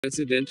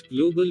president,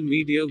 global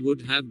media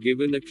would have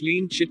given a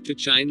clean chit to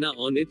China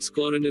on its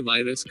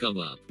coronavirus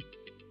cover-up.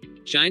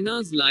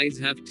 China's lies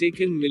have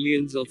taken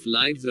millions of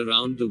lives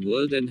around the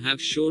world and have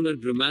shown a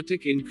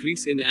dramatic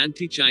increase in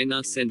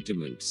anti-China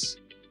sentiments.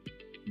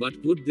 But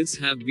would this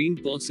have been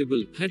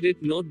possible, had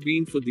it not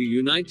been for the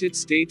United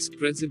States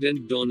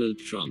President Donald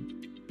Trump?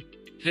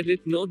 Had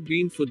it not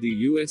been for the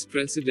US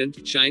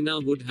President, China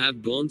would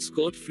have gone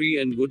scot-free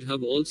and would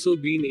have also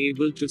been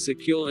able to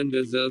secure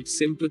undeserved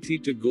sympathy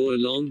to go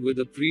along with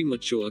a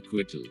premature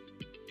acquittal.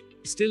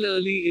 Still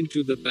early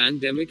into the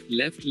pandemic,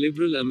 left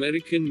liberal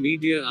American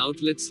media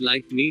outlets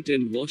like NET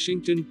and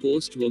Washington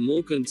Post were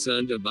more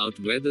concerned about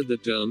whether the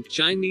term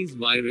Chinese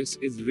virus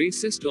is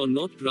racist or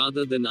not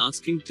rather than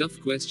asking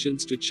tough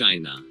questions to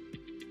China.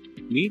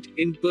 NET,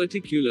 in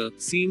particular,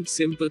 seemed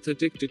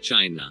sympathetic to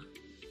China.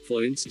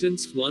 For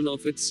instance, one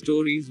of its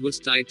stories was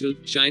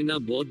titled, "China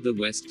Bought the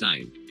West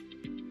Time.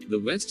 The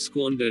West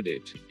Squandered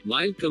It."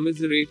 While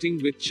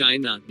commiserating with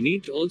China,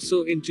 NET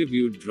also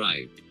interviewed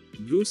Drive.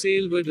 Bruce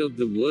Aylward of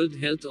the World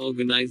Health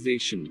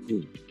Organization,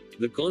 WHO.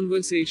 The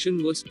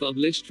conversation was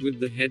published with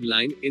the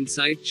headline,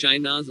 "Inside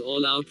China's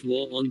All-Out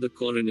War on the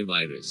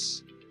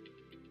Coronavirus."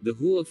 The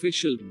WHO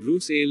official,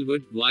 Bruce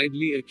Aylward,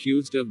 widely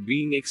accused of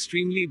being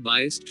extremely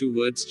biased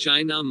towards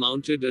China,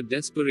 mounted a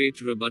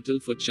desperate rebuttal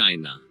for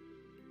China.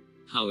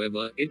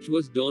 However, it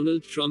was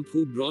Donald Trump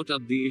who brought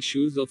up the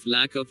issues of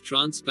lack of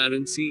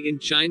transparency in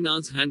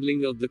China's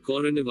handling of the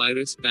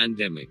coronavirus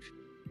pandemic.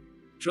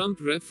 Trump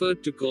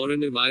referred to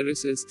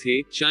coronavirus as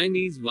the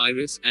Chinese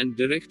virus and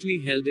directly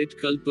held it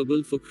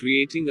culpable for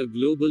creating a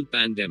global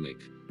pandemic.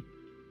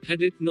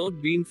 Had it not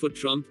been for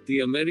Trump, the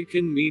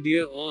American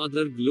media or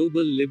other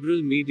global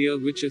liberal media,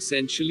 which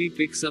essentially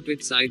picks up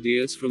its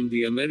ideas from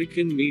the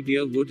American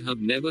media, would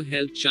have never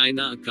held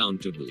China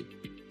accountable.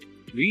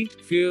 Read,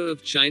 "Fear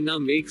of China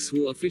makes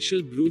WHO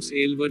official Bruce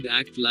Aylward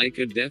act like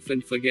a deaf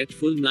and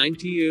forgetful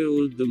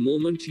 90-year-old the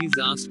moment he's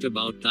asked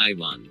about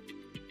Taiwan."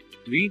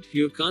 Read,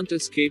 "You can't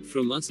escape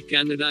from us.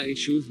 Canada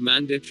issues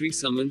mandatory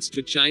summons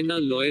to China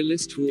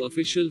loyalist WHO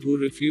official who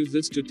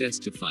refuses to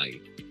testify."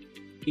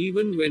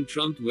 Even when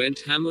Trump went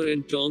hammer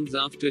and tongs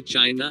after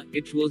China,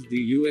 it was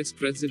the US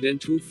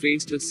president who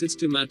faced a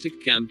systematic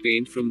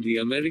campaign from the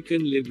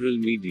American liberal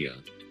media.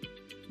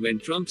 When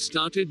Trump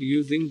started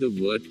using the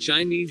word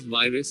Chinese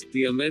virus,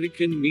 the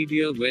American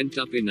media went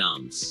up in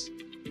arms.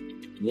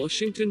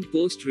 Washington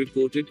Post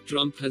reported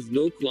Trump has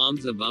no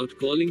qualms about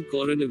calling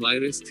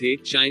coronavirus the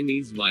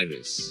Chinese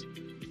virus.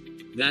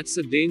 That's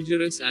a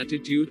dangerous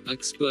attitude,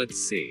 experts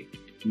say.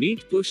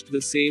 NET pushed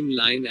the same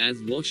line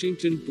as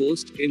Washington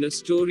Post in a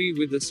story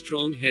with a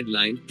strong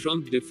headline,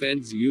 "Trump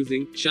defends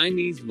using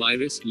Chinese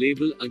virus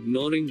label,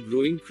 ignoring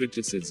growing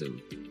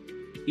criticism."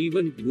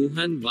 Even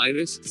Wuhan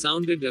virus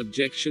sounded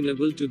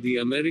objectionable to the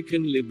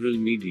American liberal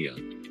media.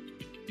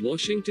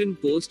 Washington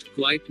Post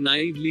quite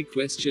naively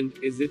questioned,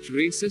 "Is it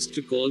racist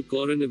to call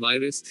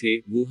coronavirus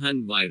the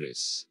Wuhan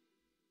virus?"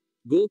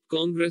 Go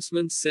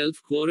Congressman's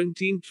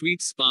self-quarantine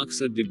tweet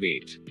sparks a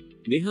debate.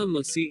 Neha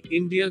Masi,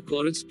 India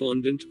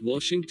correspondent,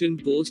 Washington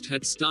Post,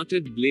 had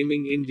started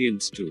blaming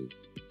Indians too.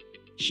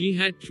 She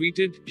had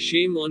tweeted,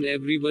 "Shame on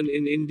everyone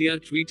in India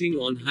tweeting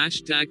on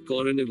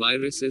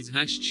 #coronavirus as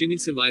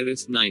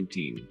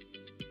 #Chinesivirus19.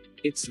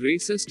 It's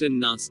racist and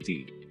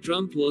nasty."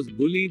 Trump was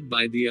bullied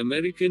by the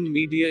American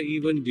media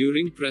even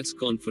during press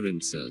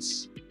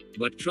conferences.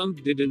 But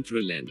Trump didn't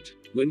relent.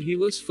 When he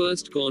was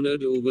first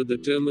cornered over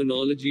the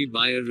terminology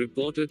by a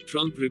reporter,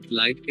 Trump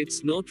replied,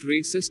 "It's not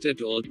racist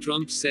at all,"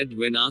 Trump said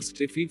when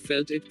asked if he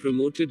felt it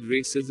promoted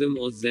racism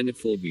or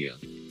xenophobia.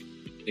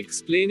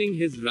 Explaining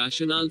his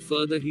rationale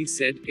further, he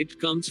said, "It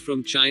comes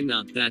from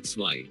China, that's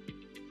why."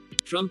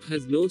 Trump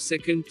has no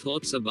second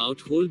thoughts about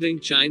holding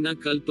China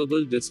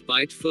culpable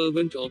despite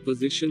fervent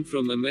opposition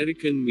from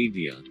American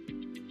media.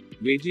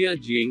 Weijia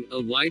Jiang, a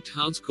White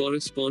House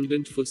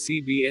correspondent for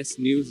CBS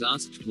News,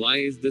 asked, "Why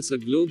is this a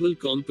global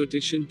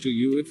competition to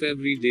you if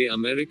everyday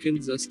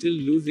Americans are still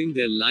losing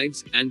their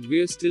lives, and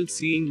we're still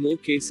seeing more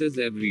cases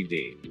every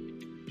day?"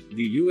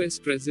 The US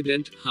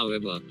president,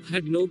 however,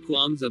 had no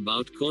qualms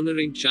about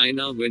cornering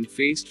China when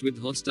faced with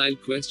hostile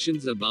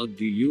questions about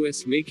the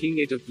US making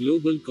it a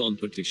global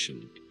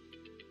competition.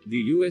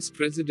 The US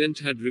president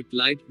had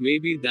replied,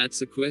 "Maybe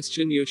that's a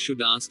question you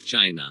should ask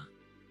China."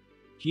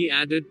 He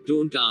added,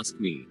 "Don't ask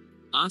me.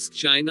 Ask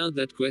China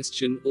that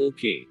question,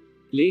 okay."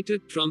 Later,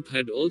 Trump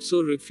had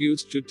also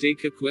refused to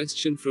take a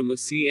question from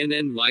a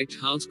CNN White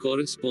House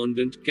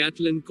correspondent,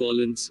 Kathleen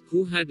Collins,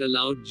 who had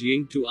allowed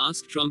Jiang to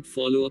ask Trump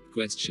follow-up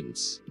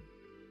questions.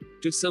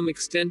 To some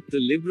extent, the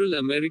liberal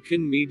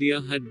American media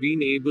had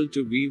been able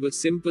to weave a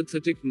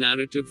sympathetic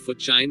narrative for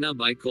China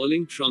by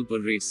calling Trump a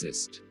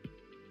racist.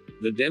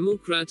 The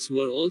Democrats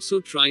were also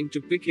trying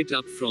to pick it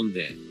up from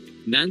there.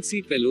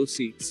 Nancy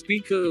Pelosi,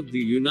 Speaker of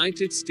the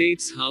United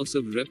States House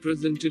of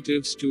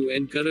Representatives, too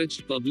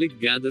encouraged public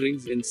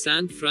gatherings in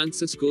San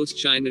Francisco's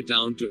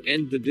Chinatown to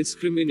end the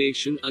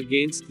discrimination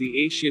against the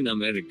Asian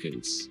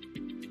Americans.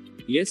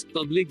 Yes,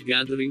 public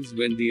gatherings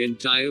when the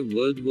entire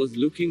world was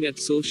looking at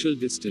social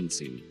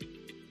distancing.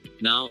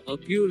 Now, a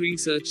Pew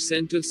Research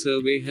Center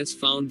survey has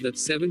found that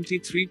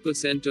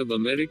 73% of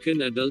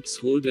American adults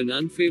hold an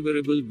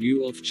unfavorable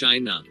view of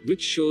China,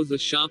 which shows a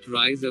sharp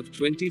rise of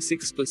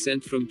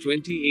 26% from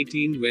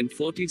 2018 when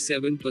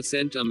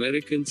 47%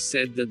 Americans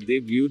said that they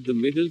viewed the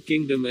Middle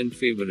Kingdom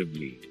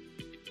unfavorably.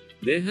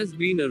 There has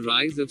been a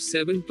rise of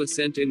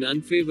 7% in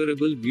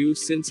unfavorable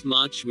views since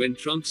March when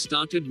Trump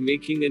started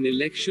making an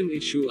election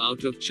issue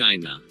out of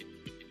China.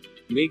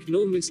 Make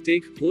no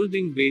mistake,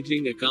 holding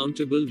Beijing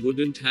accountable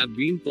wouldn't have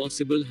been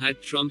possible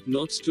had Trump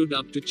not stood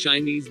up to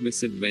Chinese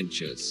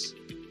misadventures.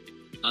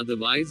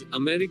 Otherwise,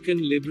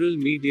 American liberal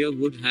media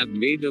would have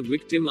made a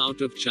victim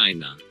out of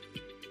China.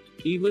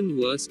 Even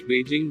worse,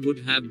 Beijing would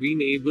have been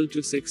able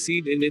to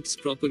succeed in its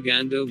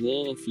propaganda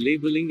war of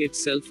labeling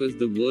itself as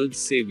the world's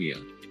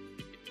savior.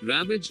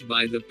 Ravaged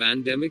by the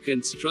pandemic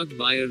and struck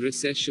by a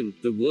recession,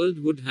 the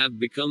world would have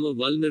become a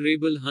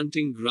vulnerable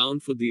hunting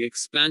ground for the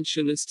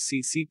expansionist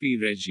CCP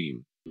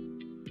regime.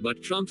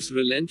 But Trump's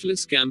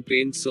relentless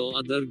campaign saw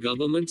other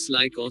governments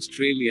like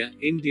Australia,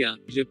 India,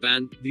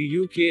 Japan, the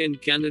UK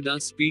and Canada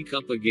speak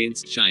up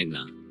against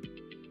China.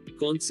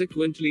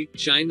 Consequently,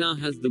 China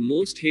has the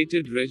most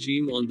hated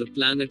regime on the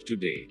planet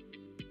today.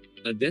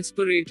 A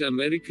desperate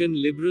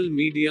American liberal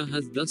media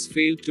has thus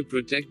failed to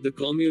protect the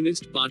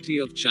Communist Party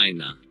of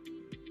China.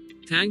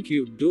 Thank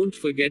you. Don't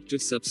forget to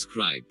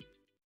subscribe.